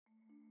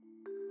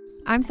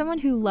I'm someone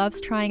who loves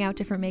trying out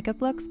different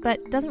makeup looks,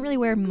 but doesn't really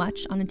wear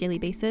much on a daily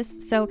basis,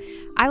 so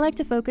I like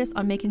to focus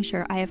on making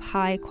sure I have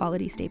high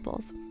quality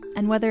staples.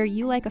 And whether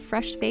you like a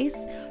fresh face,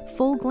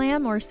 full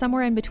glam, or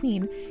somewhere in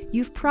between,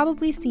 you've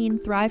probably seen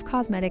Thrive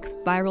Causemetics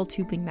Viral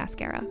Tubing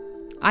Mascara.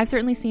 I've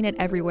certainly seen it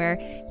everywhere.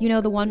 You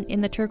know, the one in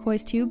the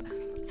turquoise tube?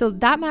 So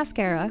that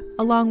mascara,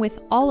 along with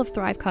all of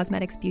Thrive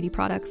Causemetics beauty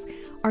products,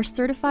 are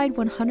certified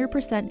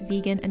 100%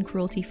 vegan and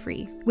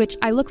cruelty-free, which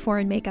I look for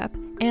in makeup,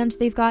 and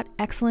they've got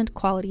excellent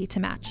quality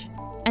to match.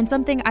 And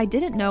something I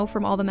didn't know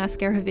from all the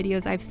mascara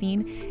videos I've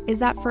seen is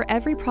that for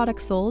every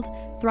product sold,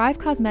 Thrive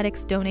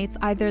Causemetics donates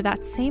either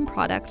that same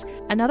product,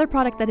 another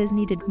product that is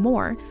needed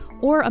more,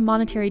 or a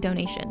monetary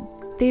donation.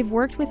 They've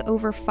worked with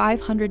over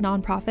 500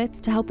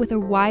 nonprofits to help with a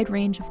wide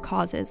range of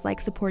causes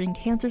like supporting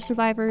cancer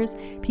survivors,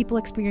 people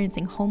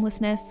experiencing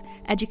homelessness,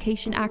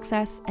 education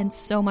access, and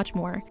so much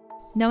more.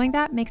 Knowing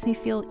that makes me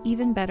feel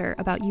even better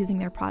about using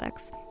their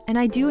products. And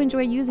I do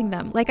enjoy using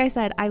them. Like I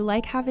said, I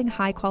like having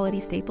high quality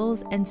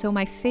staples, and so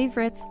my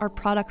favorites are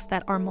products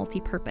that are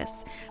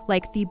multi-purpose,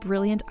 like the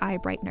Brilliant Eye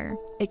Brightener.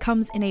 It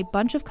comes in a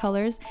bunch of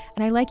colors,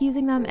 and I like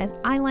using them as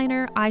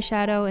eyeliner,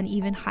 eyeshadow, and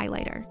even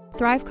highlighter.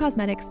 Thrive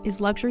Causemetics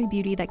is luxury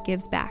beauty that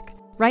gives back.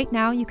 Right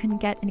now, you can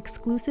get an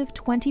exclusive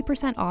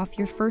 20% off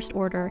your first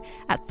order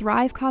at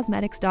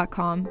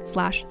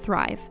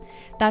thrivecausemetics.com/thrive.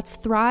 That's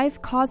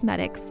Thrive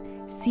Causemetics,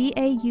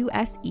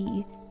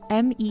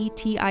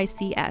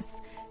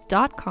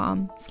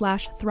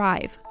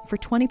 CAUSEMETICS.com/thrive for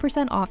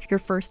 20% off your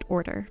first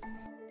order.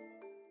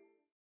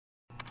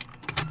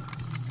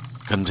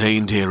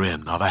 Contained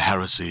herein are the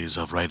heresies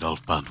of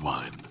Radolf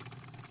Burntwine,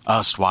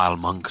 erstwhile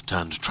monk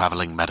turned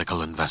traveling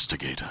medical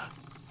investigator.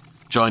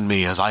 Join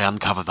me as I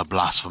uncover the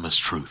blasphemous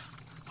truth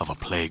of a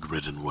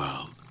plague-ridden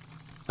world,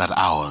 that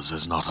ours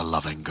is not a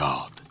loving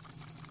God,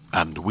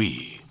 and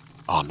we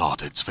are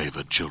not its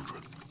favored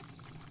children.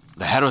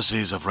 The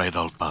Heresies of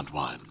Radolf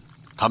Burntwine,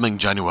 coming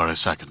January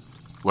 2nd,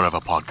 wherever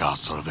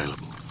podcasts are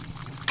available.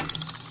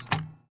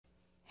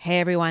 Hey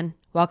everyone,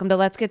 welcome to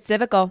Let's Get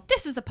Civical.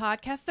 This is the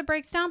podcast that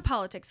breaks down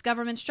politics,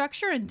 government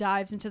structure, and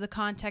dives into the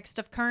context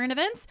of current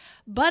events,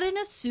 but in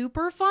a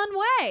super fun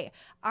way.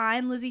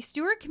 I'm Lizzie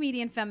Stewart,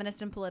 comedian,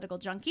 feminist, and political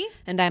junkie.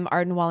 And I'm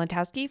Arden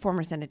Walentowski,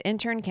 former Senate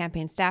intern,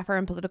 campaign staffer,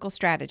 and political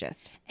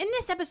strategist. In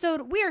this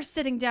episode, we are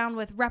sitting down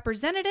with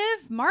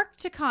Representative Mark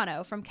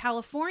Takano from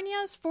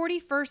California's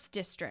 41st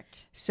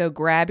District. So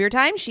grab your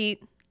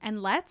timesheet.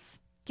 And let's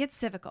get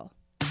civical.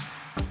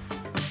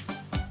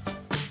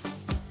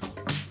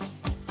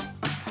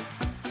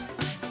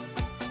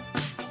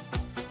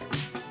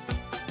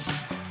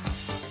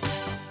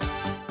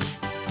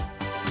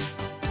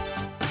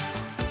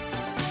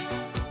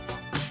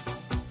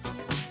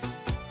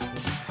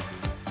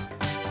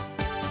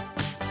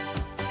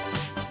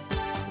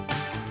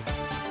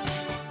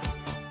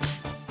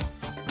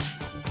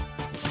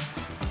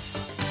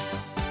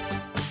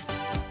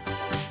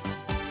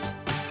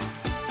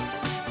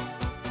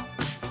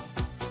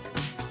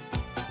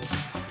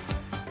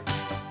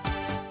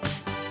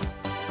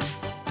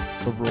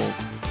 Liberal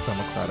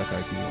democratic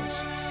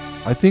ideals.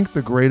 I think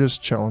the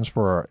greatest challenge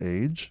for our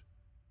age,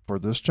 for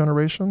this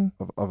generation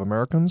of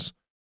Americans,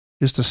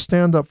 is to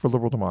stand up for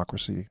liberal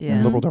democracy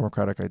and liberal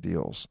democratic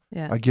ideals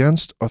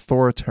against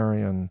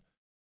authoritarian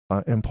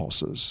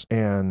impulses.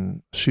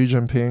 And Xi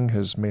Jinping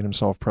has made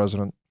himself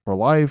president for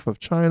life of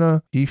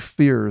China. He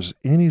fears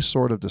any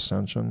sort of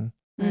dissension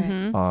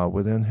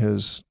within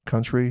his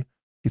country.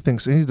 He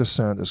thinks any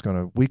dissent is going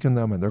to weaken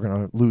them and they're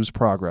going to lose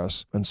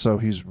progress. And so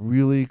he's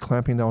really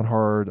clamping down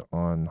hard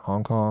on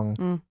Hong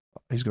Kong.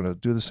 He's going to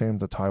do the same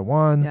to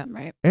Taiwan. Yeah,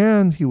 right.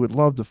 And he would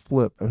love to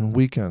flip and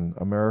weaken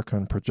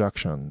American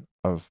projection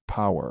of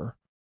power.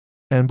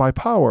 And by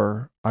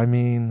power, I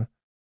mean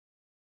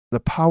the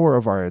power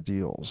of our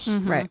ideals.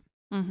 Right.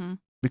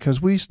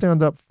 Because we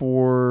stand up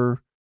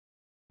for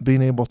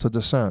being able to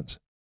dissent.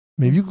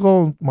 I mean, if you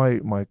go on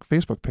my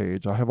Facebook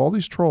page, I have all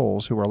these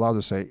trolls who are allowed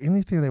to say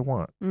anything they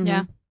want.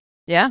 Yeah.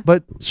 Yeah.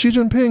 But Xi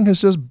Jinping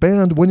has just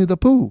banned Winnie the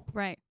Pooh.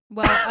 Right.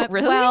 Well,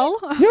 Really?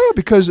 Yeah,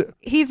 because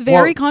he's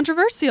very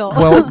controversial.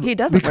 Well, He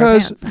doesn't wear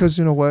pants. because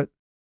you know what?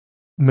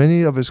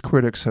 Many of his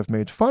critics have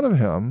made fun of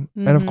him.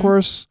 And of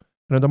course,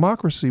 in a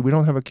democracy, we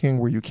don't have a king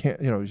where you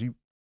can't, you're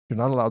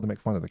not allowed to make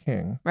fun of the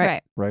king.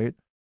 Right. Right?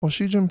 Well,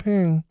 Xi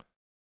Jinping,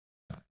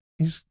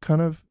 he's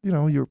kind of,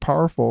 you're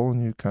powerful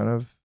and you kind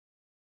of,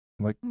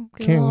 like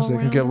kings, they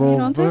can get a little. You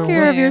don't take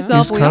care of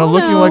yourself. He's kind of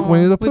looking like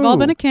Winnie the Pooh. We've all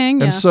been a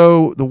king. And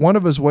so one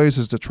of his ways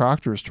his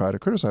detractors try to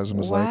criticize him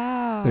is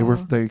Wow.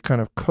 they kind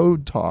of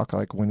code talk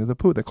like Winnie the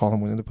Pooh. They call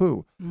him Winnie the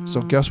Pooh.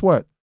 So guess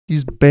what?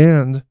 He's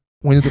banned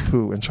Winnie the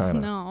Pooh in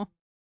China. No.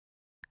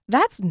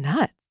 That's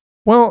nuts.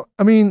 Well,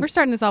 I mean, We're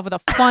starting this off with a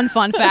fun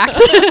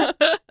fact.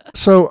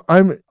 so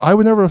I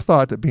would never have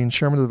thought that being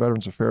chairman of the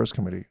Veterans Affairs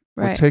Committee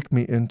would Right. take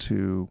me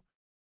into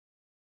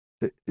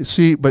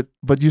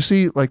but you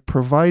see, like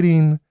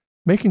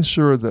making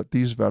sure that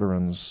these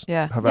veterans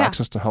have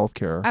access to health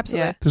care.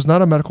 Absolutely. Yeah. There's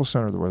not a medical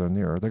center where they're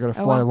near. They got to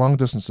fly long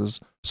distances.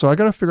 So I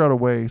got to figure out a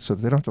way so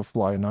that they don't have to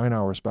fly 9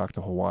 hours back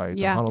to Hawaii,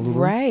 to Honolulu,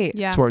 Right.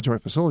 Yeah. to our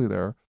joint facility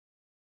there.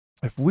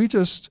 if we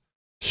just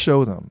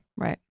show them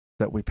Right.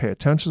 that we pay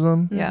attention to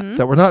them, Yeah. Mhm.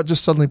 that we're not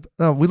just suddenly,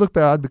 no, we look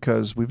bad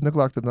because we've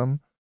neglected them,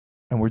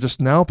 and we're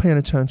just now paying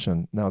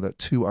attention now that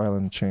two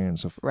island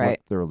chains have Right.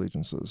 flipped their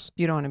allegiances.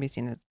 You don't want to be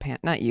seen as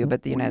not you,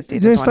 but the United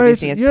States The doesn't want to be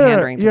seen as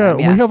pandering to them.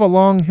 We have a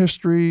long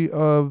history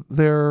of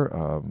their,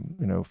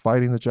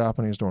 fighting the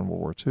Japanese during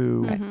World War II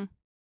Right. Mhm.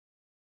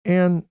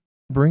 and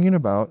bringing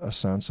about a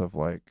sense of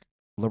like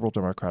liberal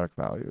democratic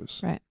values.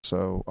 Right.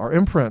 So our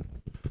imprint,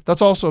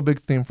 that's also a big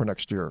theme for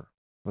next year,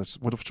 which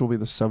will be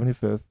the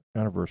 75th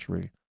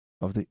anniversary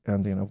of the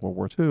ending of World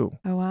War II.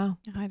 Oh, wow.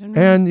 I don't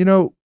know. And,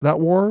 that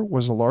war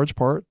was a large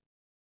part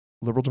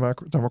liberal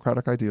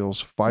democratic ideals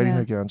fighting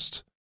Yeah.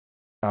 against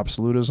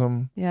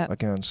absolutism, Yeah.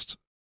 against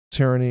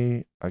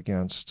tyranny,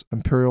 against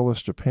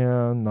imperialist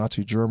Japan,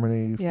 Nazi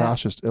Germany, Yeah.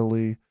 fascist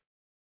Italy.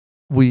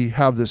 We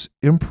have this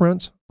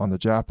imprint on the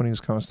Japanese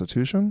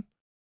Constitution.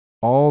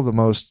 All the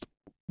most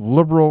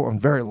liberal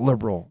and very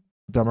liberal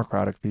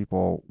democratic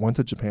people went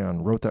to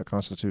Japan, wrote that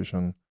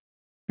Constitution,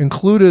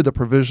 included a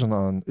provision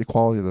on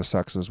equality of the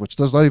sexes, which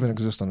does not even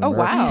exist in, Oh,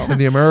 wow. in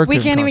the American we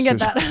can't even get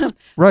Constitution. that.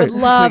 Right. Would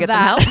love Can we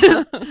that. get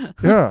some help?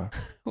 Yeah.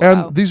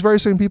 Wow. And these very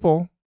same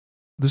people,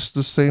 the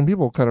same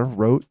people kind of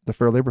wrote the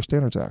Fair Labor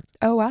Standards Act,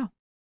 Oh, wow.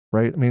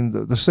 right? I mean,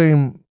 the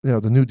same, the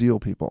New Deal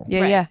people,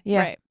 Yeah.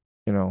 Right.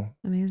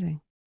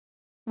 Amazing.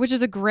 Which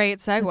is a great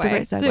segue.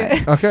 That's a great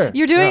segue. Okay.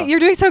 You're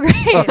doing so great.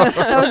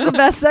 That was the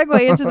best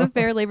segue into the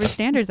Fair Labor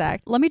Standards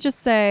Act. Let me just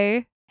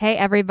say, hey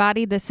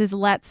everybody, this is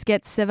Let's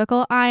Get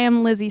Civical. I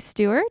am Lizzie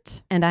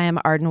Stewart, And I am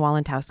Arden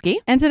Walentowski.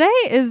 and today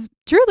is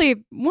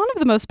truly one of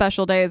the most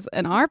special days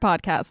in our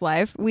podcast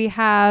life. We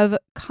have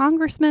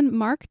Congressman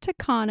Mark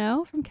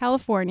Takano from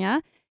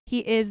California. He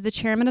is the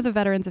chairman of the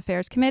Veterans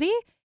Affairs Committee.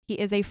 He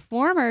is a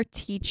former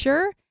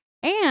teacher.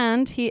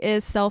 And he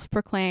is not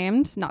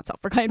self-proclaimed,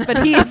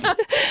 but he's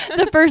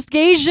the first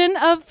Gaysian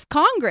of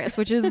Congress,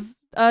 which is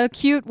a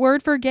cute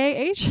word for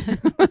gay Asian.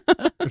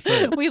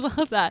 We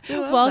love that. We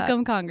love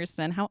Welcome,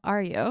 Congressman. How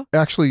are you?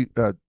 Actually,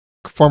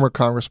 former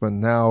Congressman,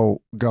 now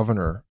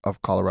Governor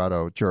of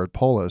Colorado, Jared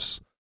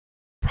Polis,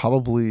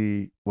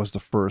 probably was the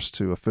first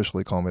to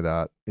officially call me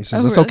that. He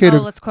says, Oh, it's really? okay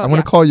let's quote. I'm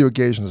going to call you a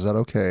Gaysian. Is that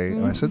okay?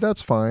 And I said,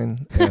 that's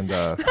fine. And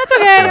That's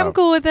okay. Yeah. I'm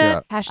cool with it.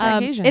 Yeah.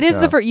 Hashtag Asian. It is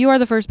Yeah. you are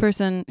the first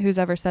person who's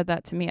ever said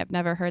that to me. I've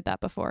never heard that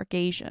before.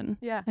 Gaysian.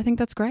 Yeah. I think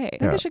that's great. I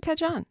think Yeah. it should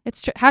catch on.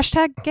 It's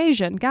hashtag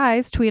Gaysian.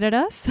 Guys, tweet at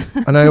us.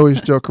 and I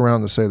always joke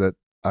around to say that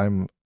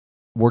I'm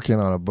working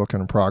on a book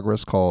in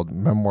progress called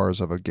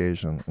Memoirs of a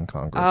Gaysian in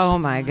Congress. Oh,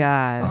 my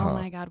God. Uh-huh. Oh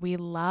my God, we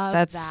love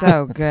That's that.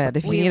 so good.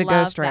 If you We need a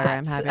love ghostwriter,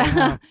 I'm that. happy to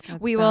help. That's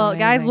We so will,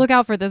 guys, amazing. look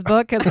out for this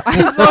book because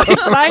I'm so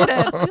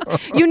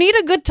excited. You need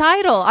a good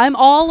title. I'm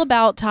all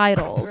about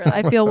titles.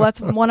 I feel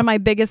that's one of my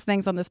biggest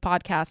things on this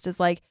podcast is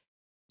like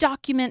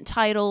document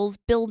titles,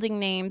 building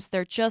names.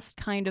 They're just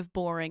kind of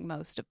boring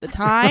most of the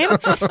time.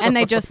 And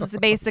they just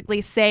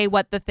basically say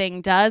what the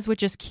thing does,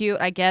 which is cute.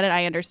 I get it.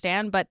 I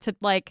understand. But to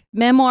like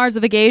Memoirs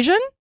of a Gaysian,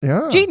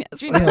 Yeah. genius.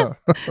 Yeah.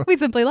 We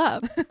simply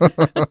love.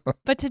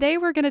 But today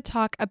we're going to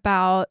talk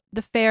about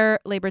the Fair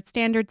Labor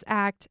Standards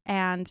Act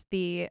and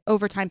the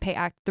Overtime Pay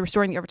Act, the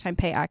Restoring the Overtime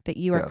Pay Act that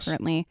you are Yes.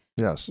 currently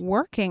Yes.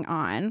 working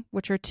on,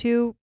 which are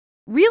two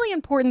really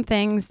important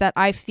things that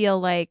I feel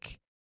like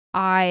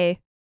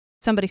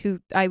somebody who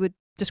I would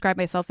describe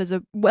myself as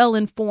a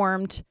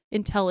well-informed,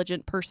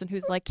 intelligent person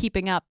who's like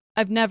keeping up.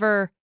 I've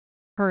never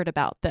heard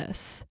about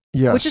this,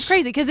 Yes. which is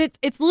crazy because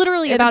it's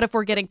literally about if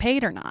we're getting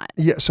paid or not.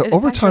 Yeah. So It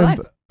affects your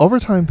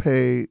overtime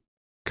pay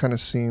kind of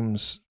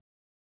seems,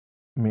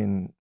 I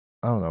mean,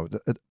 I don't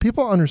know.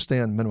 People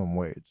understand minimum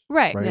wage,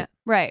 Right. Right. Yeah.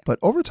 Right. but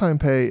overtime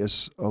pay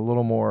is a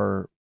little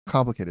more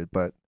complicated.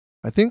 But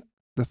I think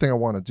the thing I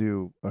want to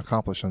do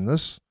accomplish in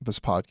this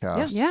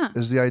podcast Yeah.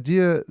 is the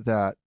idea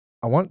that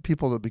I want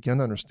people to begin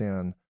to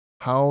understand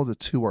how the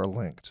two are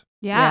linked.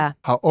 Yeah.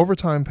 How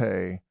overtime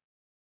pay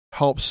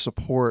helps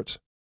support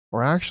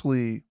or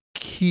actually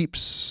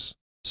keeps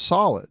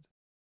solid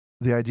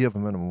the idea of a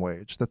minimum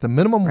wage. That the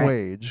minimum Right.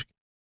 wage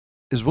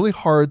is really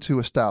hard to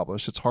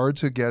establish. It's hard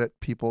to get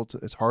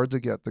it's hard to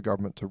get the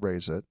government to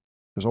raise it.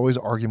 There's always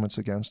arguments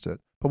against it.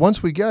 But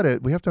once we get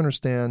it, we have to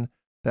understand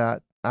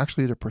that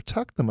actually to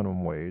protect the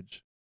minimum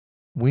wage,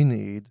 we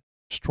need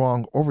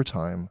strong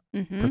overtime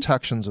Mm-hmm.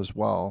 protections as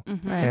well.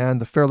 Mm-hmm. Right. And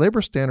the Fair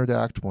Labor Standard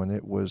Act, when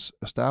it was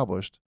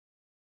established,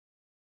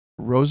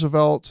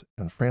 Roosevelt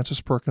and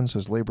Francis Perkins,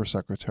 his labor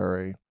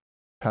secretary,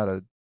 had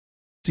a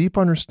deep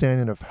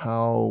understanding of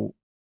how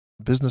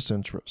business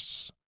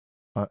interests,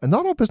 and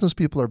not all business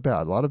people are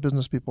bad. A lot of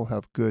business people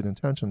have good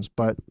intentions,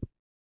 but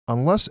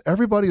unless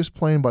everybody is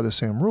playing by the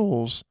same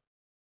rules,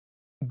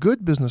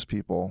 good business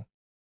people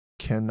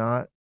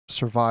cannot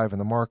survive in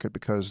the market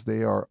because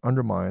they are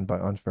undermined by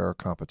unfair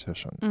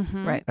competition.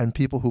 Mm-hmm. Right. And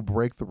people who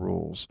break the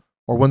rules,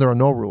 or when there are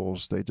no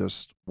rules, they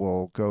just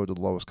will go to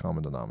the lowest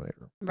common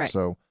denominator. Right.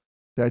 So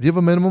the idea of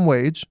a minimum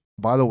wage,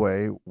 by the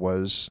way,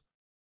 was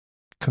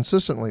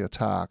consistently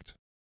attacked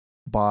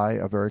by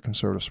a very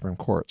conservative Supreme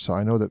Court. So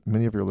I know that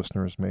many of your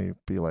listeners may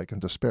be like in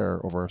despair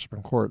over our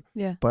Supreme Court.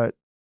 Yeah. But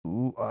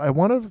I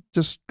want to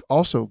just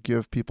also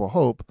give people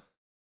hope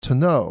to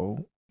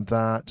know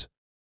that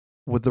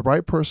with the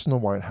right person in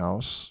the White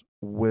House,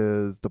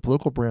 with the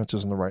political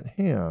branches in the right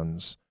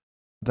hands,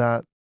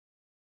 and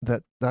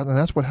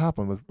that's what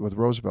happened with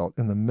Roosevelt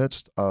in the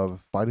midst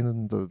of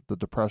fighting the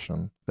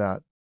Depression,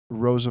 that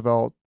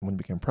Roosevelt, when he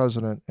became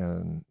president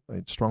and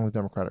a strongly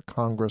Democratic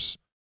Congress,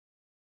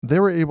 they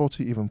were able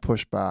to even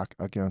push back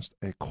against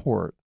a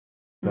court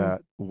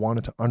that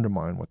wanted to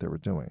undermine what they were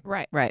doing.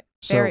 Right.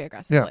 So, Very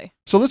aggressively. Yeah.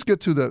 So let's get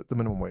to the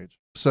minimum wage.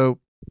 So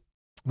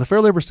the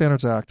Fair Labor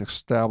Standards Act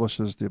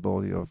establishes the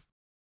ability of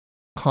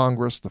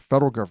Congress, the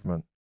federal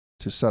government,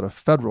 to set a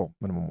federal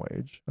minimum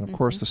wage. And of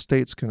course, the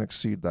states can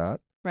exceed that.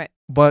 Right.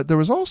 But there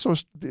was also,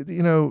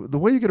 the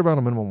way you get around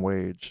a minimum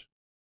wage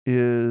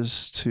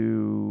is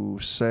to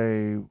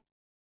say,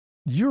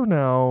 you're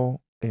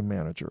now a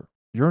manager.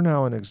 You're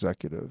now an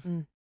executive.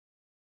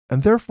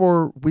 And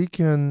therefore, we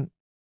can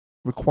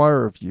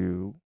require of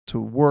you to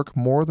work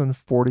more than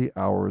 40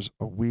 hours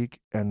a week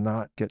and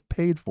not get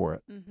paid for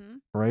it.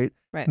 Right?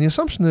 Right. And the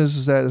assumption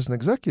is that as an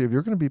executive,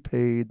 you're going to be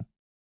paid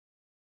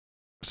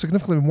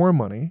significantly more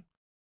money.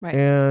 Right.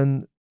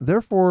 And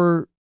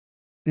therefore,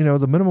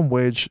 the minimum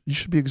wage, you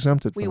should be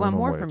exempted from We the want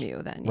minimum more wage, from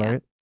you then. Yeah.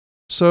 right?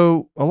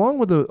 So along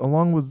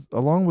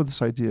with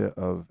this idea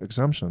of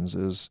exemptions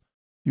is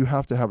you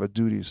have to have a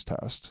duties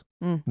test.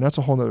 And that's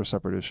a whole nother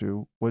separate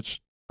issue,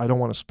 which I don't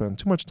want to spend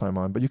too much time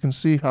on, but you can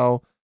see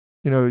how,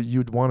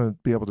 you'd want to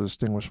be able to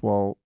distinguish,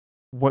 well,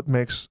 what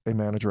makes a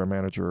manager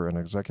an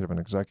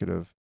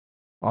executive.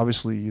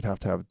 Obviously, you'd have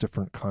to have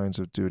different kinds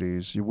of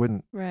duties. You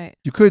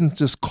couldn't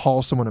just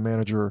call someone a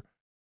manager.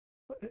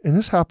 And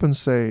this happens,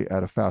 say,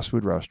 at a fast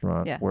food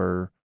restaurant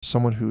where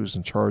someone who's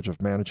in charge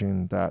of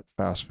managing that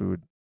fast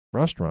food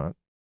restaurant,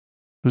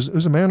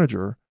 who's a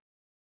manager,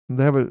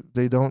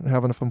 they don't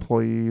have enough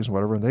employees,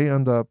 whatever, and they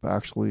end up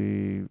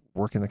actually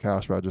working the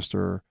cash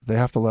register. They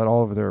have to let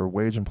all of their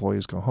wage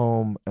employees go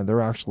home, and they're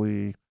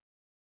actually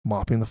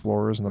mopping the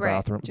floors in the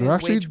bathroom. They're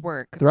actually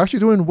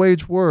doing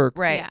wage work.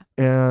 Right. Yeah.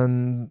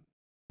 And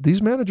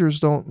these managers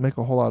don't make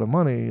a whole lot of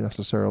money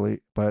necessarily,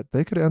 but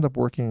they could end up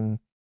working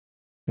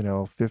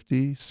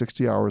 50,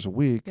 60 hours a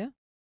week and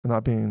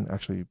not being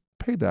actually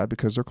paid that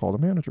because they're called a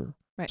manager.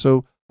 Right.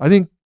 So I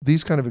think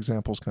these kind of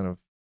examples kind of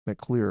make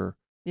clear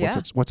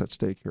what's at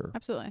stake here.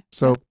 Absolutely.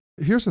 So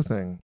here's the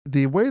thing.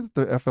 The way that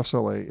the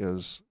FSLA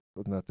is,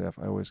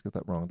 I always get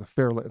that wrong.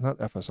 Not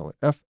FSLA,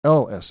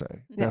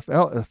 FLSA.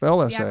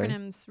 FLSA. The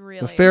acronym's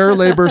really. The Fair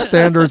Labor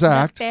Standards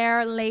Act.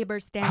 Fair Labor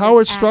Standards How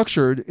it's Act.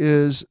 structured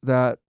is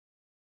that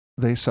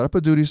they set up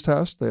a duties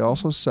test. They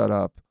also set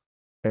up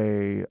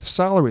a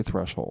salary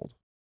threshold.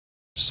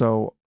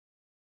 So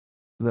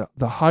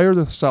the higher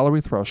the salary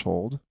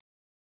threshold,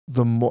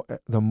 the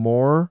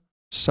more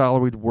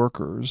salaried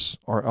workers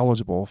are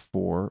eligible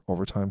for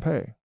overtime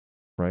pay,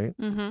 right?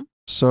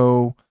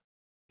 So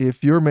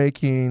if you're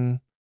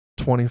making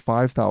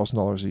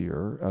 $25,000 a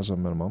year as a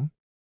minimum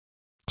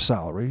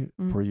salary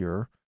per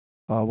year,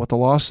 what the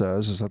law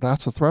says is that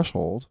that's the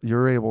threshold.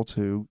 You're able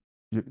to,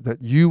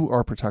 that you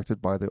are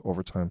protected by the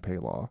overtime pay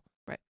law.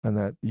 Right. And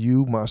that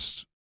you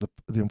must,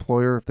 the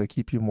employer, if they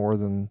keep you more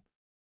than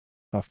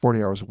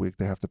 40 hours a week,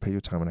 they have to pay you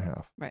time and a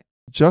half. Right.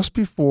 Just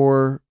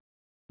before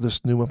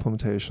this new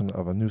implementation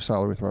of a new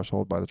salary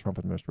threshold by the Trump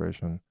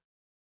administration,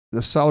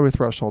 the salary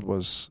threshold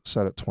was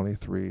set at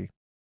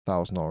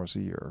 $23,000 a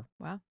year.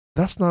 Wow.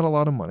 That's not a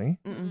lot of money.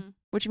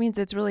 Which means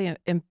it's really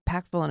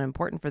impactful and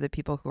important for the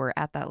people who are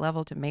at that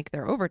level to make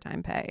their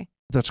overtime pay.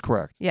 That's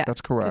correct. Yeah.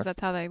 That's Because correct. that's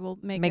how they will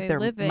make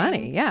their living.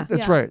 money. Yeah.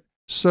 That's right.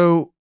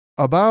 So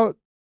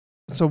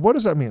what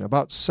does that mean?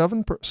 About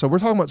 7%. So we're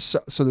talking about,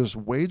 so there's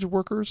wage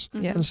workers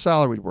and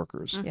salaried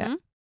workers. Yeah.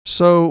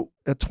 So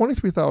at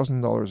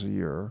 $23,000 a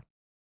year,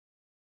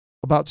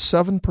 about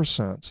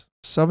 7%,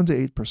 7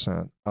 to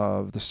 8%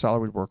 of the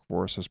salaried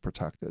workforce is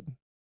protected.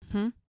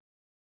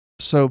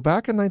 So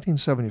back in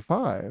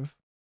 1975,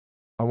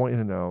 I want you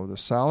to know the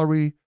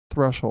salary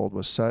threshold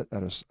was set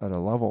at a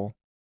level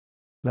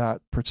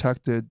that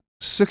protected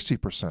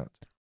 60%.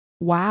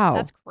 Wow.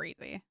 That's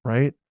crazy.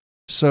 Right?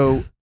 So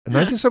in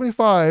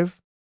 1975,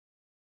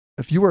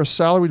 if you were a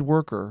salaried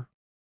worker,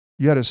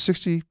 you had a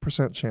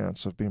 60%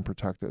 chance of being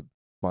protected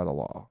by the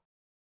law.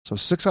 So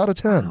 6 out of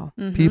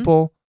 10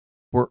 people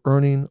were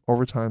earning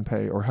overtime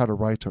pay or had a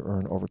right to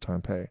earn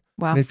overtime pay.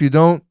 Wow. And if you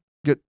don't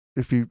get,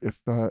 if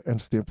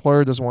the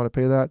employer doesn't want to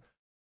pay that,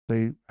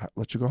 they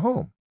let you go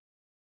home.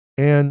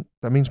 And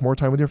that means more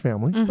time with your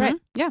family, Right.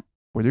 Yeah.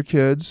 with your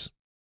kids,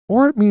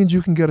 or it means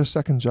you can get a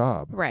second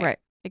job Right.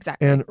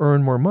 Exactly. and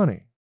earn more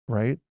money,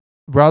 right?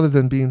 Rather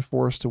than being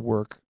forced to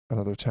work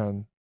another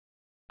 10,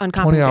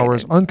 20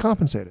 hours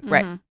uncompensated.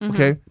 Right.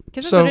 Okay.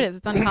 Because that's what it is.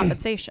 It's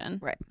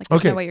uncompensation. Right. Like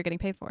there's no way you're getting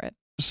paid for it.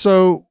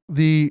 So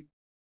the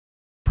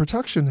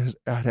protection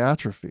had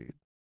atrophied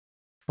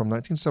from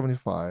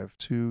 1975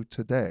 to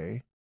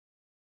today.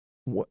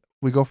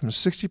 We go from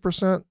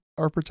 60%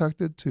 are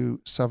protected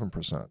to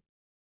 7%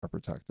 are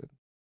protected.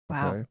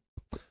 Wow. Okay.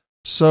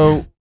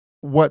 So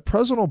what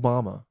President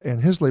Obama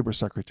and his labor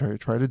secretary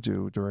tried to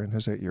do during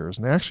his 8 years,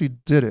 and they actually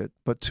did it,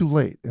 but too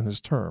late in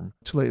his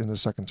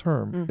second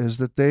term, is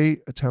that they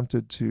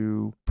attempted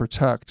to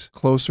protect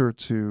closer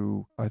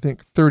to, I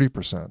think,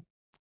 30%.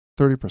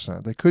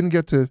 30%. They couldn't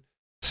get to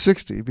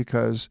 60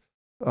 because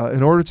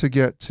in order to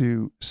get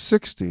to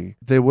 60,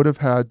 they would have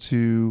had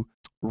to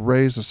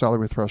raise the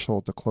salary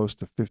threshold to close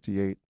to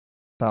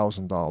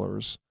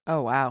 $58,000.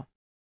 Oh, wow.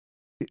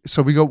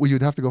 So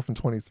you'd have to go from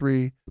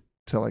 23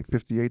 to like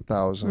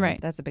 58,000. Right.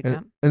 That's a big And,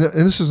 jump. and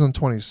this is in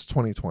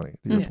 2020,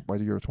 by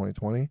the year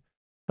 2020.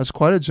 That's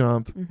quite a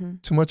jump,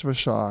 too much of a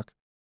shock.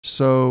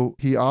 So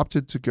he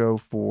opted to go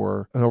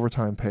for an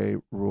overtime pay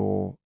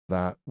rule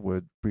that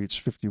would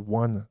reach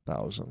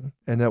 51,000,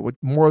 and that would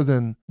more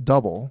than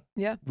double.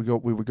 Yeah.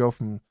 We would go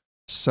from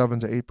 7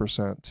 to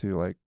 8% to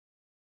like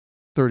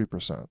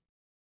 30%.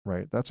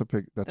 Right. That's a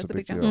big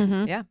jump.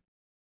 deal. Yeah.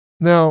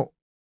 Now,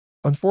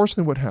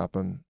 unfortunately, what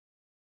happened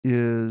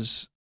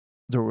is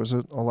there was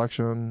an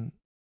election.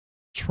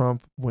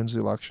 Trump wins the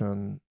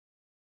election,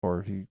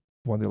 or he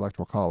won the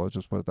Electoral College,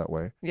 let's put it that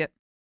way. Yep.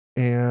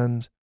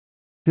 And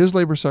his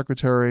labor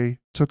secretary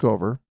took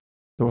over.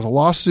 There was a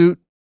lawsuit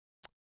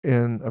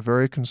in a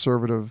very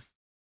conservative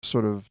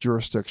sort of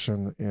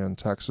jurisdiction in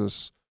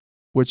Texas,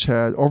 which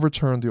had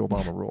overturned the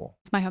Obama rule.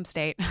 It's my home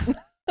state.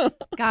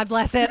 God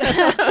bless it.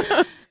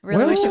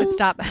 Really wish it would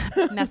stop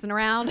messing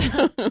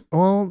around.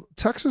 Well,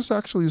 Texas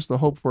actually is the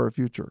hope for our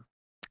future.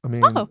 I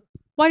mean,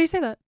 why do you say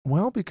that?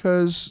 well,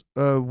 because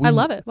I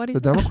love it. Why do you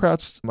the say that?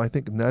 Democrats, I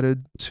think,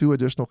 netted 2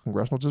 additional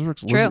congressional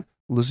districts. True.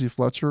 Lizzie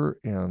Fletcher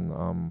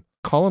and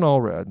Colin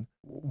Allred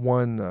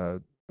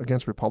won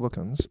against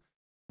Republicans.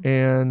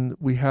 And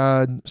we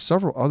had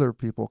several other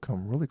people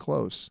come really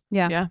close.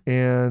 Yeah.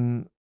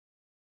 And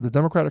the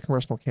Democratic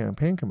Congressional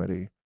Campaign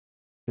Committee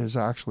is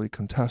actually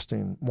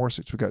contesting more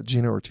seats. We got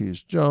Gina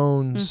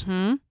Ortiz-Jones.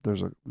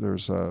 There's a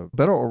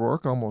Beto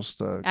O'Rourke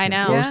almost I came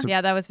know. close to.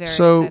 Yeah, that was very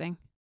So, exciting.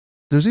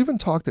 There's even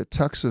talk that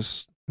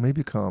Texas may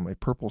become a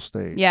purple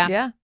state. Yeah.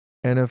 Yeah.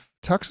 And if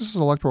Texas's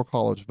Electoral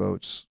College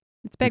votes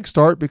It's big.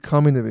 start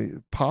becoming to be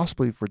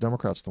possibly for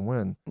Democrats to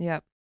win,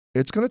 Yep.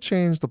 it's going to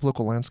change the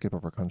political landscape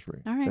of our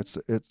country. All right.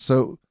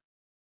 So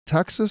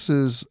Texas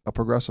is a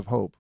progressive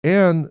hope.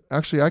 And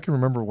actually, I can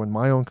remember when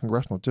my own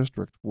congressional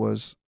district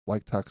was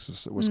like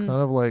Texas. It was kind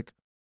of like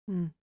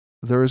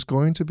there is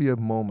going to be a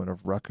moment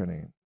of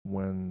reckoning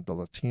when the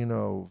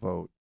Latino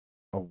vote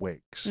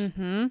awakes.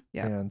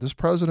 Yeah. And this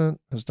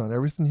president has done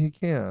everything he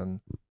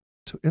can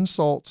to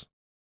insult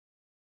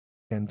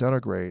and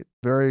denigrate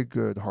very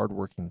good,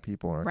 hardworking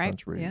people in our Right,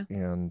 country. yeah.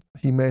 And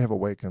he may have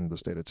awakened the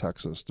state of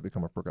Texas to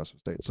become a progressive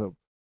state. So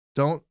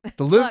don't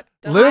live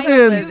Look,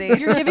 in. Lizzie.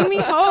 You're giving me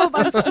hope.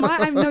 I'm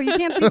smiling. No, you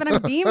can't see, but I'm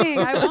beaming.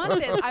 I want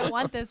this. I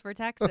want this for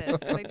Texas.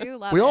 I do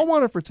love it. We all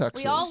want it for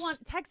Texas. We all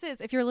want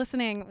Texas. If you're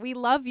listening, we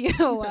love you.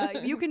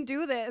 You can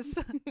do this.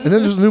 And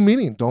then there's a new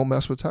meaning. Don't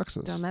mess with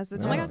Texas. Don't mess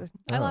with Yeah. Texas.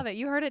 I love it.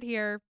 You heard it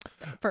here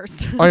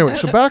first. Anyway,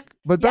 so back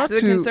To the to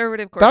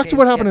conservative court back to case,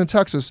 what happened yeah. in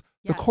Texas.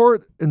 Yes. The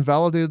court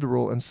invalidated the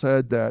rule and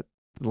said that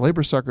the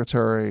labor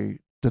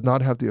secretary did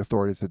not have the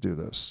authority to do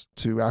this,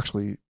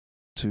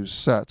 to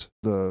set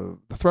the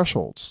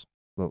thresholds,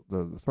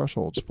 the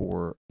thresholds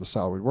for the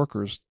salaried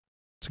workers,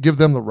 to give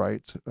them the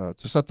right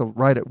to set the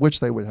right at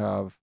which they would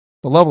have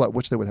the level at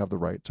which they would have the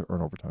right to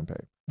earn overtime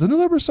pay. The new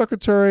labor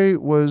secretary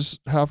was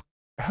half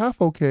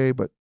okay,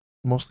 but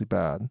mostly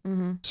bad.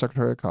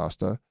 Secretary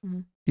Acosta.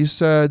 He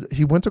said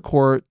he went to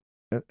court.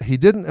 He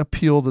didn't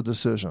appeal the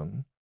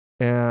decision,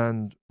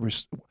 and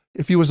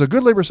if he was a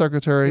good labor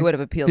secretary, He would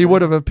have appealed. he it.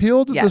 would have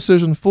appealed the Yes.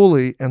 decision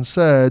fully and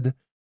said,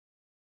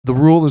 the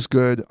rule is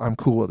good, I'm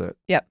cool with it.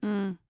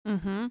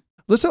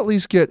 Let's at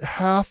least get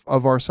half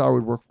of our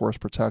salaried workforce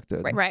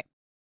protected Right.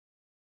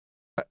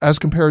 as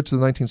compared to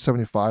the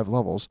 1975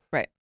 levels.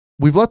 Right.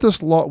 We've let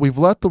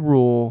the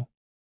rule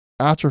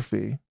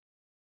atrophy,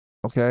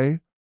 okay?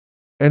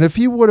 And if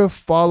he would have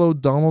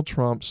followed Donald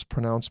Trump's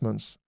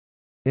pronouncements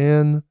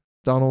in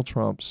Donald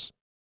Trump's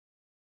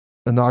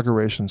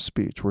inauguration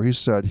speech, where he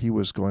said he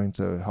was going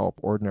to help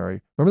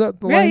ordinary. Remember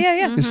that line?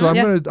 Yeah. He said, "I'm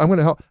Yeah. going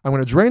to help. I'm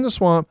going to drain the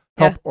swamp,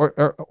 help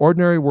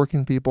ordinary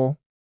working people."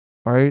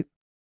 All right,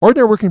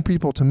 ordinary working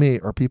people to me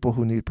are people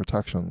who need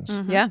protections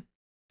Yeah.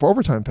 for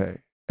overtime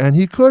pay, and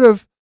he could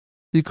have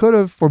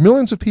for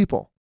millions of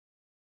people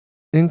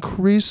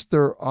increased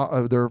their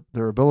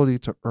ability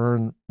to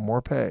earn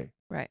more pay,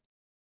 Right.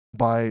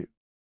 by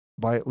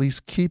at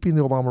least keeping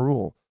the Obama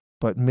rule.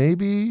 But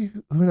maybe,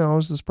 who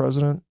knows, this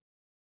president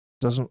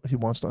he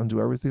wants to undo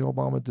everything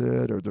Obama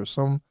did, or there's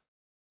some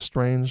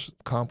strange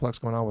complex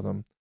going on with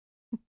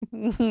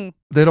him.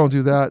 They don't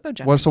do that.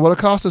 So what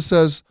Acosta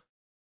says,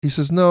 he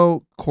says,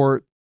 no,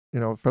 court,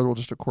 federal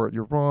district court,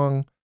 you're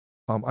wrong.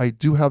 I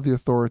do have the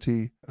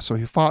authority. So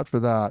he fought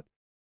for that.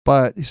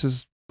 But he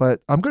says,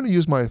 but I'm going to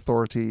use my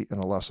authority in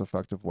a less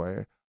effective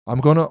way. I'm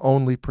going to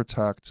only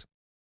protect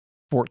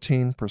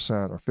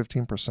 14% or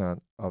 15%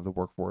 of the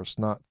workforce,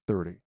 not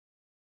 30.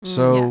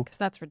 So because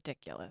that's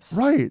ridiculous.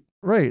 right.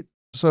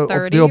 So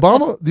 30? the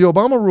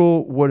Obama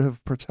rule would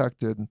have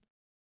protected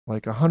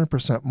like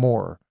 100%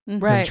 more than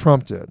Right.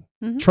 Trump did.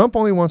 Mhm. Trump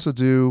only wants to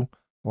do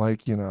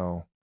like,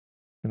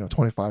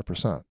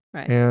 25%.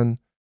 Right. And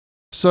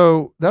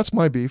so that's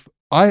my beef.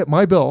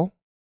 My bill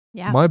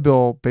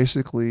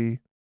basically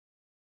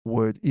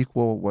would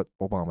equal what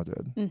Obama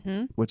did.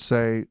 Mm-hmm. Would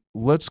say,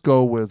 let's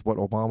go with what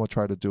Obama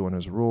tried to do in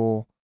his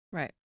rule.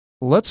 Right.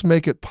 Let's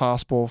make it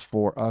possible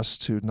for us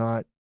to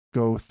not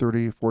go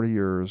 30, 40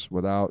 years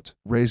without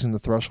raising the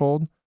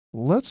threshold.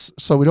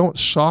 So we don't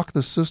shock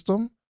the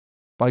system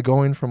by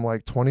going from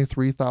like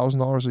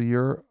 $23,000 a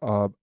year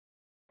of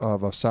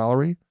a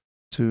salary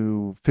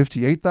to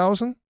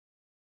 $58,000.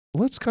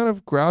 Let's kind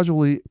of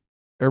gradually,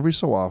 every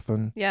so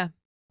often, Yeah.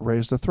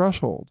 raise the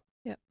threshold.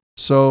 Yep.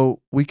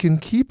 So we can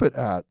keep it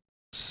at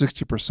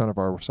 60% of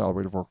our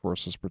salaried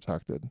workforce is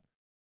protected.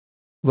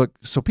 Look,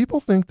 so people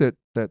think that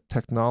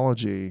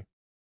technology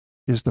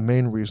is the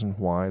main reason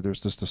why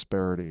there's this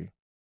disparity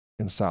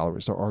in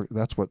salaries. So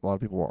that's what a lot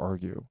of people will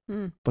argue.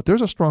 But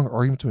there's a strong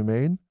argument to be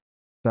made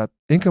that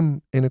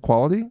income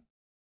inequality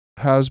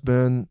has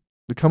been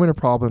becoming a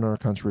problem in our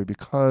country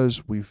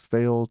because we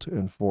failed to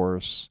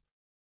enforce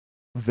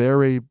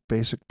very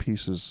basic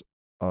pieces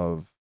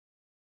of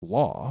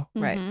law,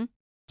 Right.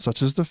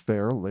 such as the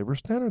Fair Labor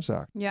Standards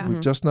Act. Yeah.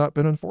 We've just not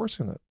been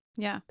enforcing it.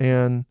 Yeah.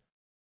 And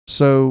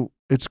so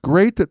it's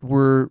great that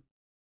we're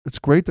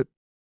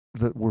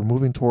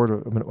moving toward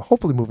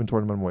hopefully moving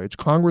toward a minimum wage.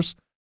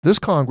 This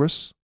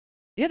Congress,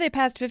 Yeah, they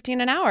passed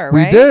 15 an hour,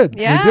 we right? did.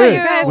 Yeah, We did. you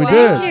guys, We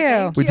thank did.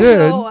 you. We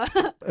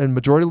did. And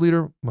Majority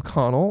Leader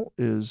McConnell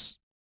is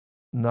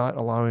not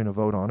allowing a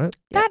vote on it.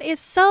 That is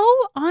so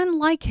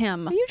unlike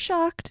him. Are you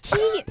shocked?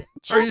 He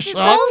just you is shocked?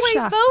 always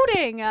Shocked.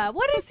 voting.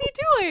 What is he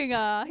doing?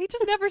 He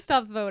just never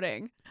stops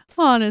voting.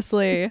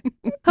 Honestly.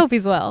 Hope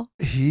he's well.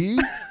 He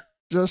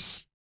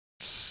just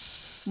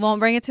Won't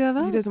bring it to a He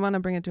vote. doesn't want to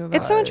bring it to a vote.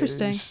 It's so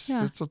interesting.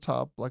 Yeah. It's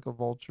atop like a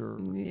vulture,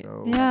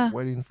 Yeah.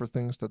 waiting for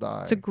things to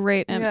die. It's a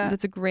great Yeah.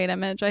 that's a great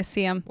image. I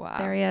see him. Wow.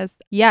 There he is.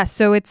 Yeah,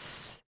 so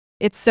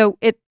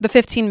the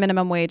 15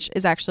 minimum wage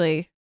is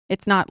actually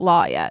it's not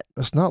law yet.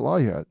 It's not law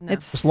yet. No.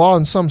 It's law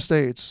in some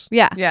states,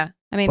 Yeah. Yeah.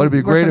 I mean, but it'd be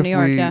we're great from if New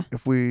York, we yeah.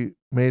 if we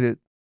made it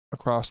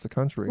across the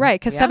country. Right,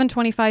 cuz Yeah.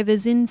 725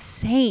 is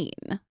insane.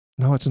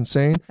 No, it's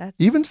insane. That's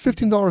Even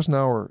 $15 an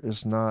hour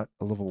is not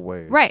a livable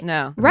wage. Right.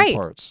 no. in many Right.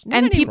 Parts. Not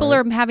And anymore. people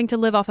are having to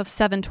live off of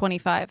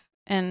 725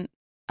 in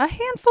a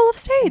handful of A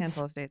states.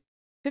 handful of states.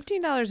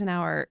 $15 an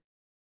hour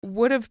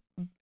would have,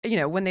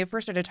 when they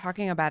first started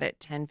talking about it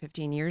 10,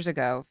 15 years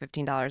ago,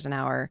 $15 an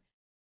hour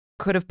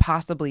could have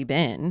possibly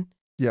been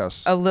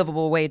Yes. a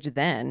livable wage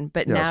then.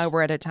 But Yes. now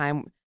we're at a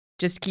time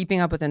just keeping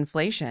up with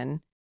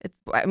inflation. It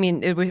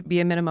would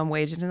be a minimum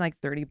wage. Isn't like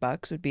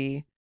 $30 would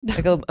be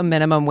like a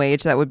minimum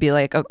wage that would be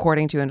like,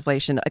 according to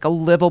inflation, like a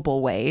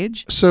livable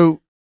wage.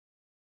 So,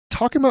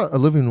 talking about a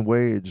living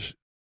wage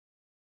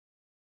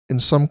in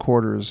some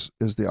quarters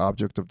is the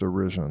object of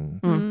derision.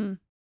 Mm.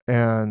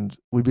 And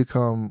we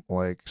become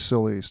like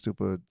silly,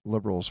 stupid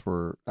liberals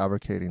for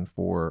advocating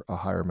for a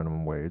higher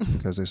minimum wage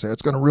because they say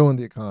it's going to ruin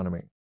the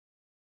economy.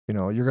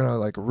 You're going to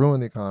like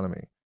ruin the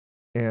economy.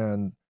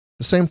 And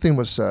the same thing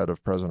was said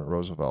of President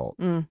Roosevelt.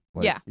 Mm.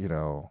 Like, Yeah.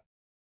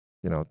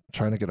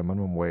 Trying to get a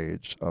minimum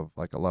wage of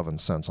like 11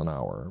 cents an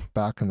hour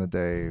back in the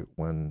day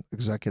when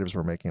executives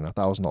were making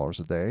 $1,000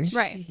 a day.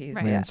 Right. Jeez. I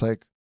Right. mean, it's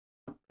like,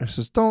 it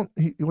says,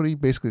 what he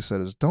basically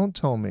said is, don't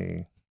tell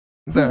me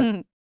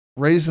that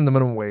raising the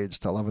minimum wage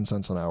to 11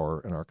 cents an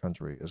hour in our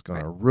country is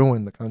going to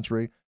ruin the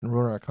country and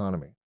ruin our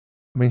economy.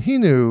 I mean, he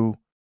knew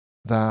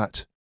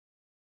that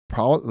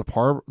the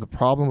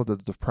problem of the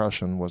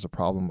Depression was a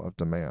problem of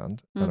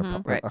demand and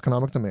Mhm. Right.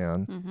 economic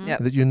demand, Mhm. Yep.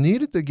 that you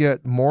needed to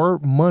get more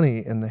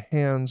money in the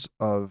hands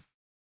of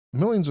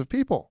millions of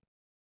people,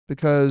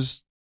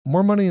 because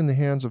more money in the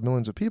hands of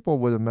millions of people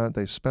would have meant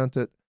they spent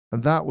it,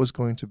 and that was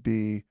going to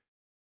be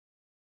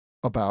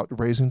about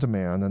raising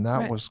demand, and that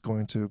Right. was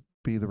going to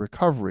be the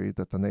recovery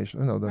that the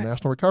nation, the Right.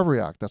 National Recovery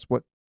Act. That's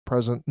what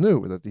President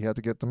knew, that he had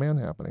to get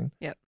demand happening.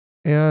 Yep.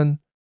 And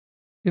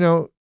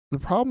the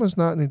problem is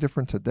not any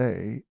different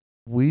today.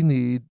 We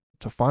need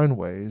to find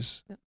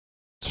ways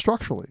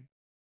structurally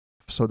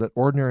so that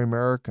ordinary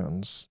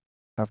Americans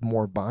have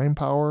more buying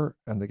power,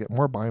 and they get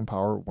more buying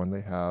power when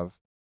they have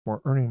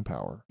more earning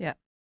power. Yeah.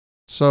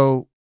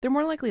 So They're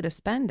more likely to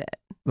spend it.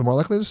 they're more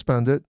likely to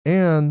spend it,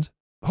 and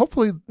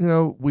hopefully,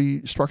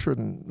 we structure it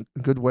in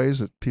good ways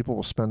that people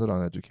will spend it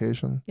on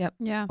education.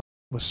 Yeah.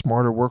 A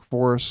smarter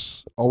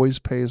workforce always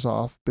pays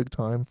off big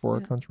time for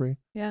our Yeah. country.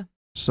 Yeah.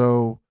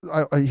 So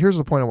here's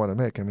the point I want to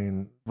make. I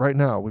mean, right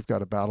now we've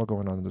got a battle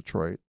going on in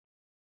Detroit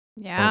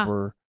Yeah.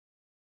 over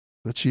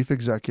the chief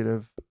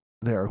executive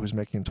there who's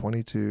making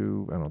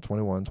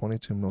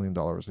 $22 million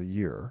a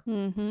year.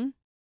 Mm-hmm.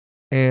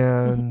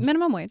 And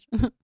Minimum wage.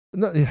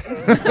 no,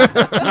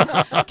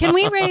 yeah. Can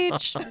we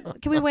raise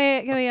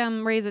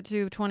it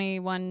to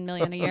 21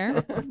 million a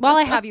year? While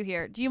I have you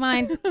here, do you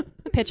mind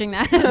pitching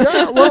that?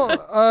 Yeah,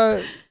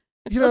 well,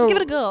 Let's give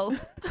it a go.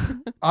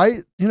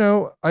 I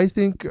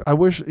think I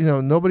wish,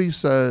 nobody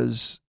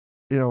says,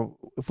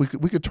 if we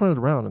could turn it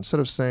around, instead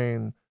of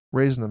saying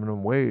raising the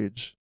minimum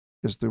wage,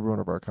 is the ruin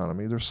of our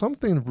economy. There's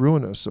something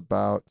ruinous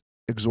about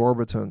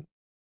exorbitant,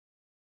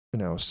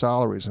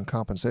 salaries and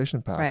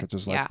compensation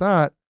packages like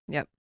that.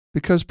 Yep.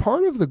 Because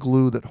part of the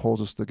glue that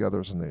holds us together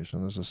as a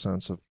nation is a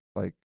sense of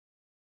like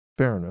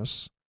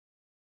fairness.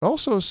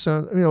 Also,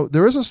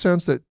 there is a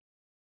sense that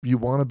you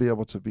want to be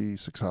able to be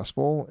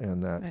successful,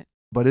 and that.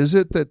 But is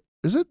it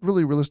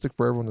really realistic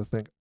for everyone to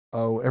think,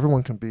 oh,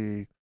 everyone can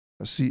be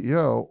a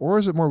CEO, or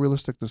is it more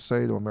realistic to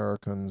say to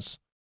Americans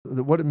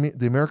that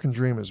the American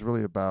dream is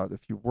really about,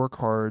 if you work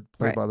hard,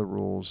 play by the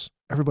rules,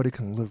 everybody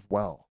can live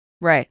well.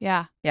 Right.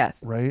 Yeah. Yes.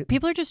 Right.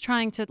 People are just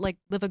trying to like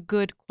live a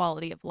good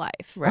quality of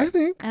life. Right.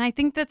 And I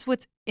think that's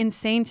what's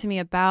insane to me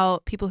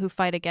about people who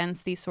fight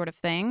against these sort of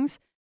things,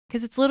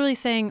 because it's literally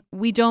saying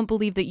we don't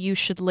believe that you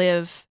should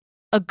live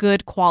a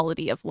good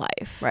quality of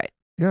life. Right.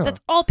 Yeah.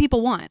 That's all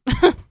people want.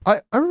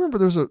 I remember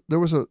there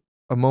was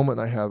a moment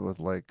I had with,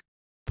 like,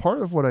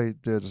 part of what I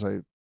did is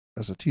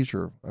as a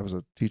teacher, I was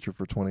a teacher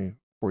for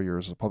 24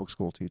 years, a public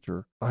school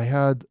teacher. I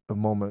had a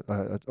moment,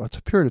 a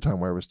period of time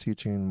where I was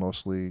teaching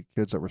mostly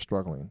kids that were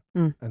struggling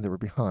and they were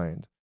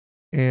behind.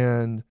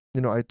 And,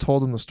 I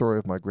told them the story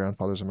of my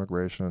grandfather's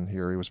immigration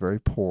here. He was very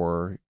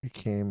poor. He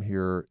came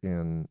here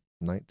in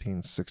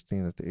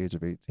 1916 at the age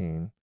of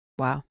 18.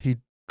 Wow. He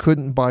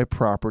couldn't buy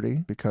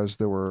property because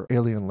there were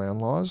alien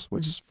land laws,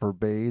 which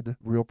forbade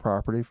real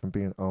property from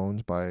being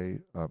owned by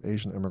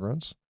Asian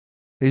immigrants.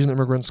 Asian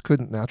immigrants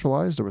couldn't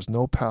naturalize. There was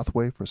no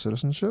pathway for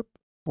citizenship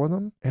for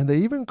them. And they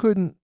even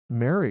couldn't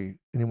marry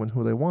anyone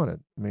who they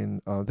wanted. I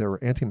mean, there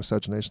were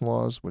anti-miscegenation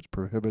laws, which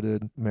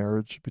prohibited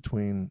marriage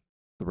between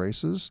the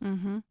races.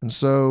 Mm-hmm. And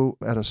so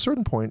at a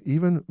certain point,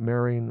 even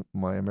marrying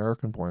my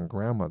American-born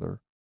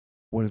grandmother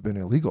would have been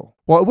illegal.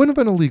 Well, it wouldn't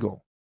have been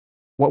illegal.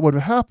 What would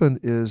have happened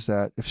is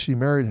that if she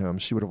married him,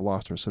 she would have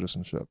lost her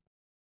citizenship.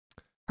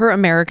 Her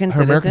American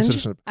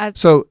citizenship.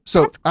 So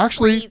That's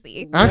actually,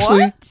 crazy.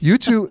 What? you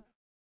two,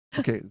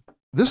 okay,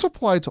 this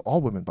applied to all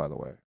women, by the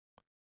way.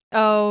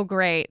 Oh,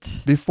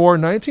 great. Before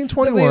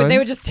 1921, They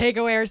would just take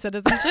away our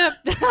citizenship.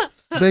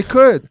 they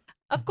could.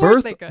 Of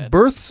course they could.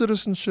 Birth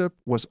citizenship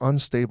was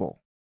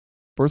unstable.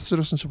 Birth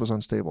citizenship was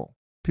unstable.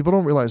 People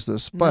don't realize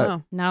this,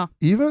 but No.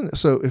 even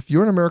so, if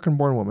you're an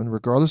American-born woman,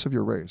 regardless of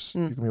your race,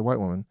 you can be a white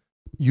woman,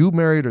 you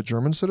married a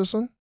German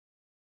citizen,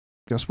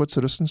 guess what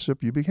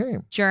citizenship you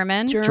became?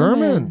 German.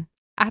 German. You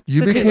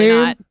Absolutely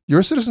became, not.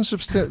 your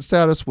citizenship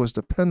status was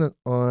dependent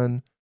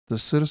on the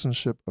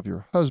citizenship of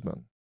your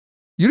husband.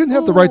 You didn't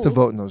have the right to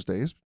vote in those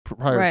days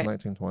prior to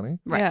 1920.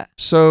 Right. Yeah.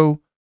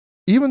 So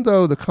even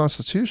though the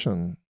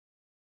Constitution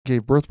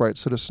gave birthright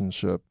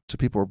citizenship to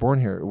people who were born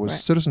here, it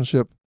was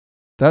citizenship,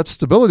 that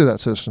stability of that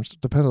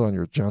citizenship depended on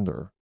your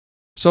gender.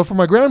 So for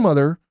my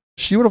grandmother,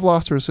 she would have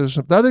lost her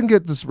citizenship. That didn't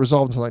get this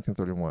resolved until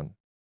 1931.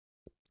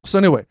 So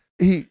anyway,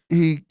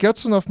 he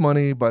gets enough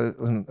money in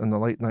the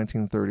late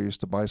 1930s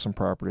to buy some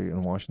property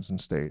in Washington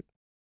State.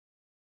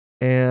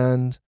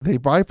 And they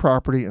buy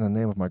property in the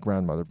name of my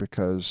grandmother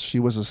because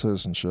she was a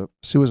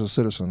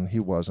citizen, he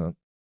wasn't.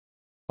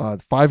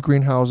 5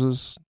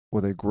 greenhouses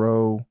where they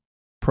grow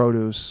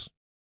produce,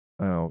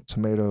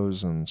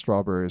 tomatoes and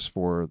strawberries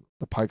for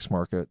the Pikes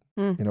Market,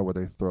 where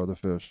they throw the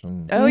fish.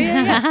 And, Oh,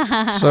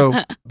 yeah. So,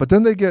 but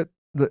then they get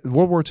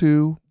World War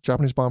II,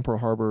 Japanese bomb Pearl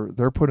Harbor,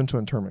 they're put into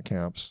internment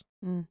camps.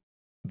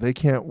 They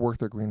can't work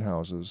their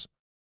greenhouses,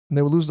 and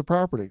they would lose the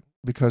property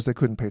because they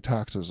couldn't pay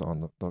taxes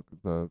on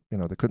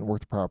they couldn't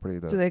work the property.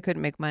 So they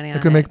couldn't make money on it.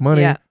 They couldn't make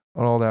money on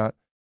all that.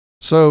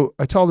 So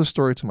I tell this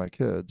story to my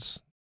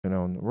kids,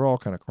 and we're all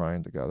kind of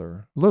crying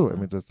together. Literally, I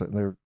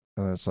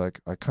mean, it's like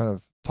I kind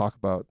of talk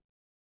about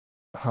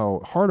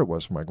how hard it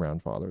was for my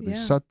grandfather,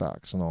 these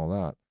setbacks and all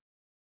that.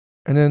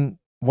 And then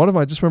one of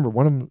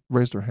them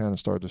raised her hand and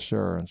started to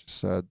share, and she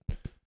said,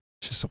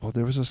 well,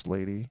 there was this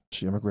lady,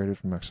 she immigrated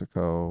from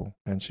Mexico,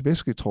 and she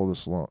basically told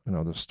us,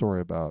 this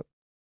story about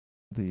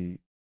the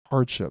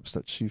hardships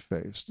that she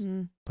faced.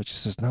 But she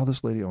says, now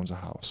this lady owns a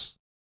house.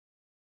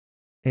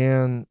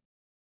 And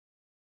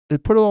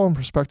it put it all in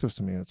perspective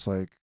to me. It's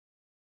like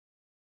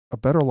a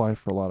better life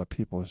for a lot of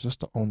people is just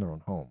to own their own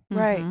home.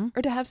 Right.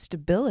 Or to have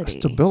stability.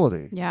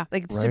 Stability. Yeah.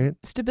 Like right?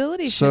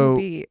 Stability shouldn't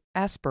be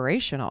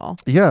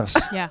aspirational. Yes.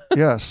 Yeah.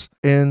 Yes.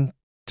 And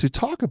to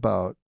talk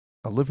about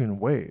a living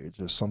wage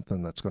is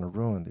something that's going to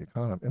ruin the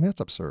economy. I mean, it's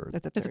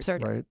absurd. It's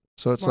absurd. Right.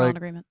 So it's We're all like, in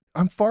agreement.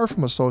 I'm far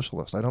from a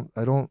socialist. I don't,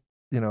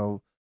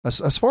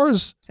 as far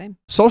as Same.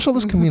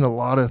 Socialist can mean a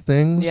lot of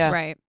things. Yeah.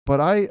 Right.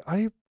 But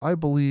I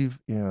believe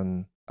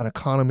in an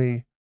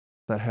economy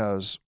that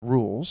has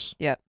rules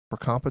for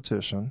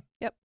competition.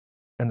 Yep.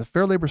 And the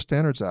Fair Labor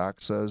Standards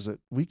Act says that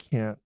we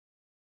can't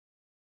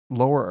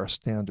lower our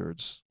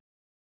standards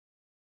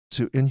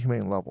to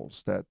inhumane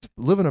levels. That to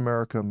live in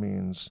America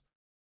means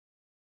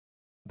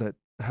that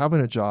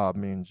having a job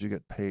means you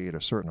get paid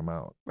a certain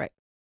amount. Right.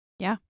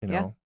 Yeah.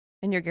 And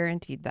you're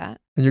guaranteed that.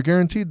 And you're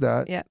guaranteed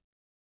that. Yeah.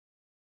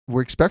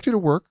 We expect you to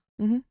work.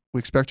 Mm-hmm. We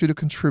expect you to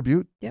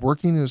contribute. Yep.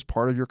 Working is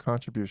part of your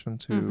contribution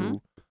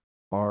to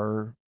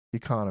our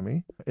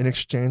economy. In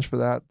exchange for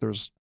that,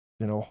 there's,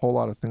 a whole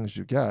lot of things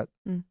you get.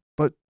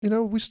 But,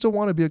 we still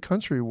want to be a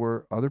country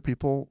where other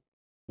people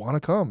want to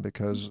come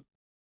because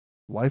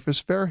life is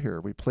fair here.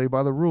 We play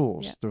by the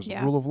rules. Yeah. There's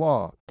Yeah. a rule of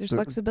law. There's There-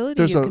 flexibility.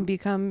 there's You a- can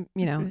become,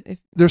 if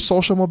There's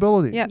social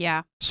mobility. Yeah.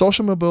 Yeah.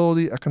 Social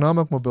mobility,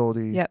 economic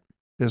mobility Yep.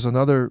 is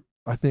another,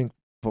 I think,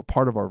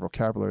 part of our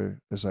vocabulary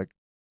is like,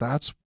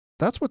 that's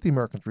what the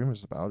American dream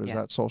is about, is Yeah.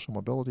 that social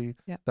mobility,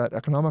 Yeah. that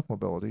economic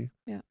mobility.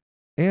 Yeah.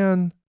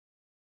 And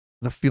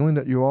the feeling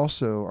that you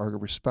also are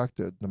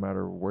respected no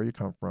matter where you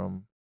come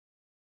from,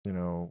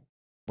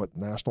 what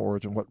national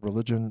origin, what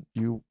religion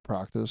you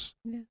practice,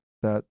 Yeah.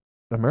 that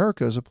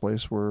America is a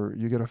place where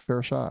you get a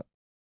fair shot.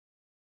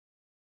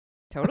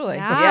 totally.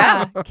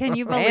 Yeah. Can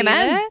you believe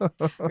Amen.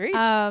 it? Preach.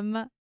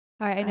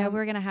 All right, I know Um,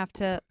 we're gonna have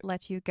to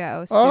let you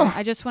go soon. Oh.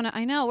 I just want to.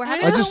 I know we're I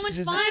having know. so just- much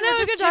I fun. know,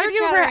 We're it's just talking for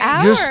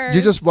chitter-chattering. hours.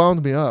 You just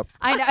wound me up.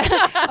 I know.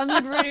 I'm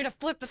like ready to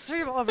flip the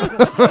table over.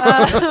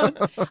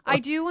 I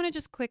do want to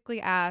just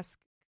quickly ask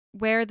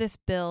where this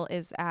bill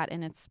is at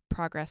in its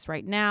progress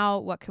right now.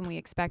 What can we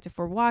expect if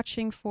we're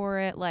watching for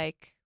it?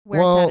 Like where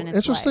Well, it's at in its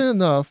interesting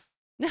life.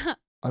 enough,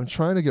 I'm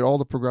trying to get all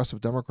the progressive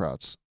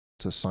Democrats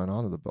to sign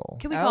on to the bill.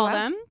 Can we Oh, call wow.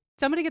 them?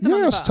 Somebody get them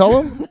Yes,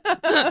 on the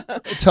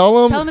phone.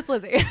 tell them. Tell them it's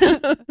Lizzie.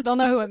 They'll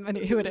know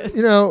who it is.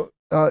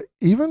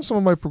 Even some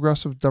of my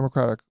progressive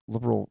Democratic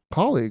liberal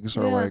colleagues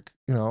are Yeah. like,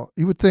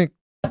 you would think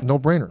no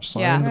brainer,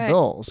 sign Yeah. the Right.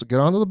 bill. So get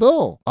onto the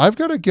bill. I've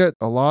got to get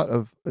a lot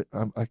of,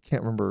 I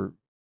can't remember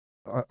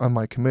on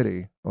my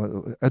committee,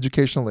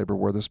 Education and Labor,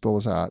 where this bill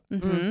is at.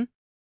 Mm-hmm.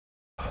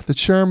 The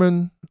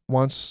chairman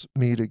wants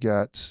me to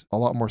get a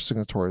lot more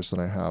signatories than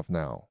I have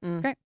now.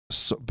 Mm.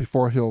 So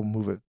before he'll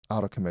move it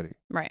out of committee.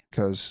 Right.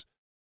 Because,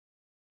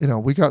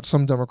 we got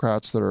some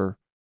Democrats that are,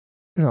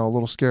 a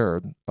little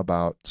scared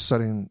about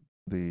setting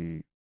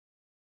the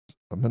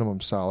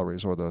minimum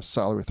salaries or the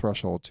salary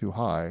threshold too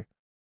high.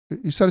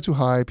 You set it too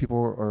high,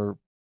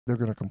 they're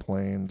going to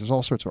complain. There's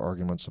all sorts of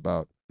arguments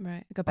about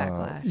Right. Like a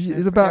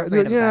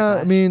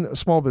backlash. I mean,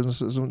 small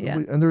businesses, and, Yeah.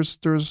 and there's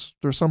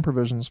some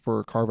provisions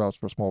for carve-outs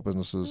for small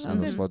businesses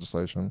in this Okay.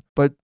 legislation.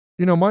 But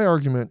my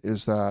argument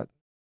is that,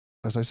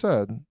 as I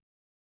said,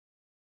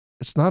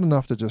 it's not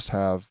enough to just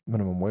have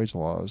minimum wage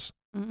laws.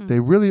 Mm-mm. They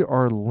really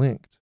are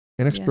linked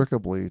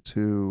inextricably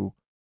to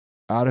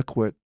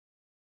adequate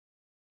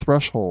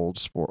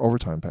thresholds for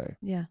overtime pay.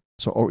 Yeah.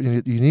 So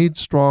you need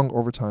strong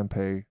overtime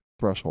pay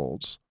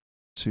thresholds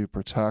to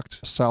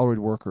protect salaried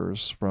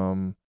workers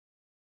from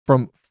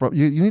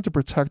you need to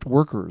protect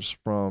workers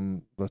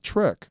from the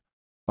trick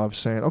of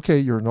saying, okay,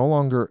 you're no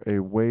longer a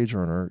wage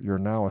earner, you're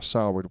now a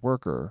salaried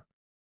worker.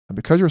 And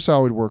because you're a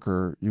salaried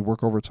worker, you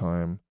work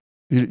overtime.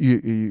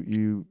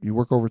 You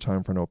work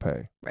overtime for no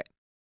pay. Right.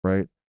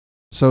 Right.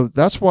 So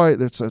that's why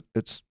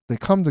they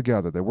come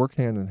together. They work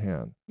hand in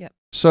hand. Yep.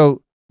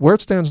 So where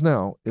it stands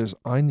now is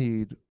I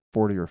need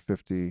 40 or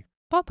 50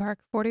 Ballpark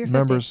 40 or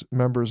 50.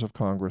 members of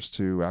Congress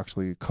to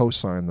actually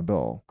co-sign the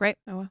bill. Great.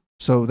 Oh, wow.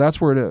 So that's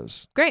where it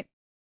is. Great.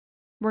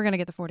 We're gonna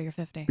get the 40 or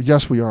 50.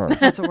 Yes, we are.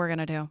 That's what we're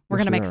gonna do. We're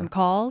Yes, gonna we make are. some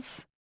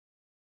calls.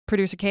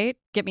 Producer Kate,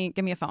 give me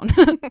a phone.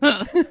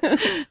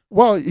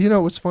 Well,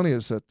 what's funny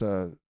is that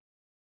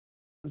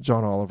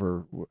John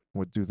Oliver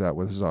would do that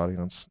with his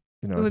audience.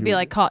 It would be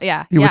like call.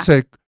 Yeah. he yeah. would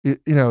say,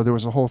 there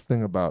was a whole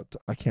thing about,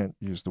 I can't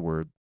use the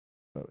word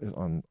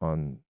on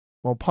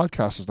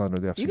podcast is not under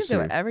the FCC. You can say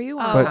whatever you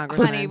want, Oh,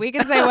 Congressman. honey, we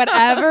can say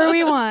whatever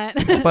we want.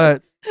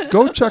 But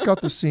go check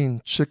out the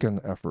scene Chicken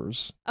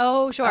Effers.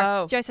 Oh, sure.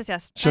 Oh. Joyce says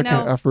yes. Chicken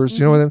I know. Effers,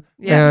 you know what I mean?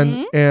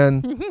 Yeah.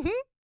 And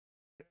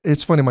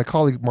it's funny, my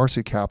colleague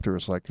Marcy Captor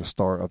is like the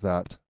star of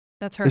that.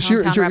 That's her Is she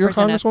hometown your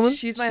representative. congresswoman?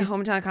 She's my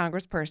hometown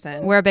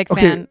congressperson. We're a big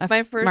Okay. fan of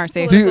My first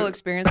Marcy. political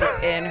experience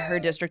was in her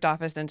district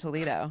office in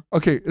Toledo.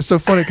 Okay, it's so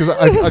funny because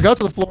I got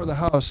to the floor of the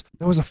House.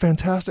 There was a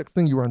fantastic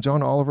thing. You were on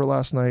John Oliver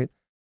last night,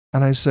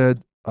 and I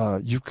said,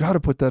 "You've got to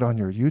put that on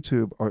your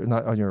YouTube or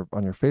not on your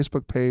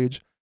Facebook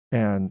page."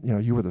 And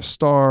you were the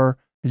star.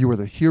 You were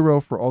the hero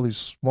for all these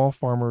small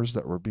farmers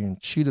that were being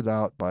cheated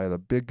out by the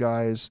big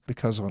guys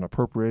because of an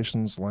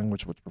appropriations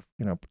language, which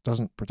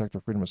doesn't protect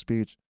their freedom of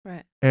speech.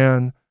 Right.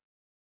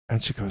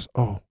 And she goes,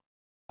 "Oh,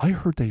 I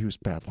heard they use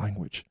bad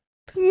language."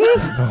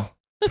 No.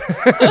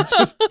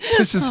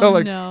 It's just so Oh,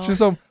 like no. she's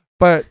so.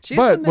 But She's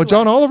from what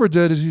John Midwest. Oliver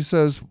did is he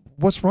says,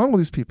 "What's wrong with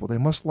these people? They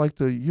must like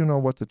the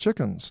the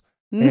chickens."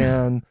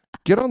 And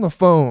get on the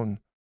phone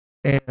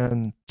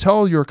and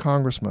tell your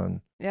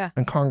congressman Yeah.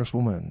 and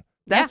congresswoman.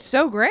 That's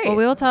so great. Well,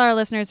 we will tell our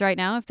listeners right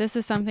now if this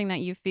is something that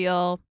you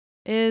feel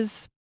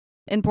is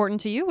important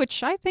to you,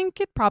 which I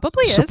think it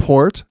probably is.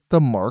 Support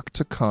the Mark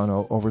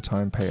Takano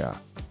Overtime Pay Act.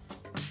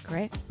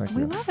 Great. Thank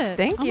We you. love it.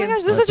 Thank Oh you. my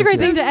gosh, this is Thank such a great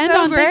you. thing to This is end so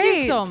on. Thank you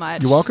great. so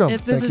much. You're welcome.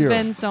 This Thank has you.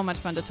 been so much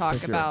fun to talk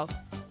Thank you. about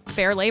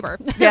fair labor.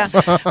 Yeah.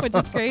 Which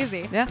is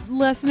crazy. Yeah.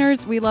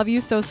 Listeners, we love you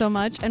so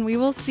much, and we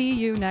will see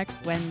you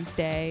next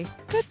Wednesday.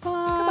 Goodbye.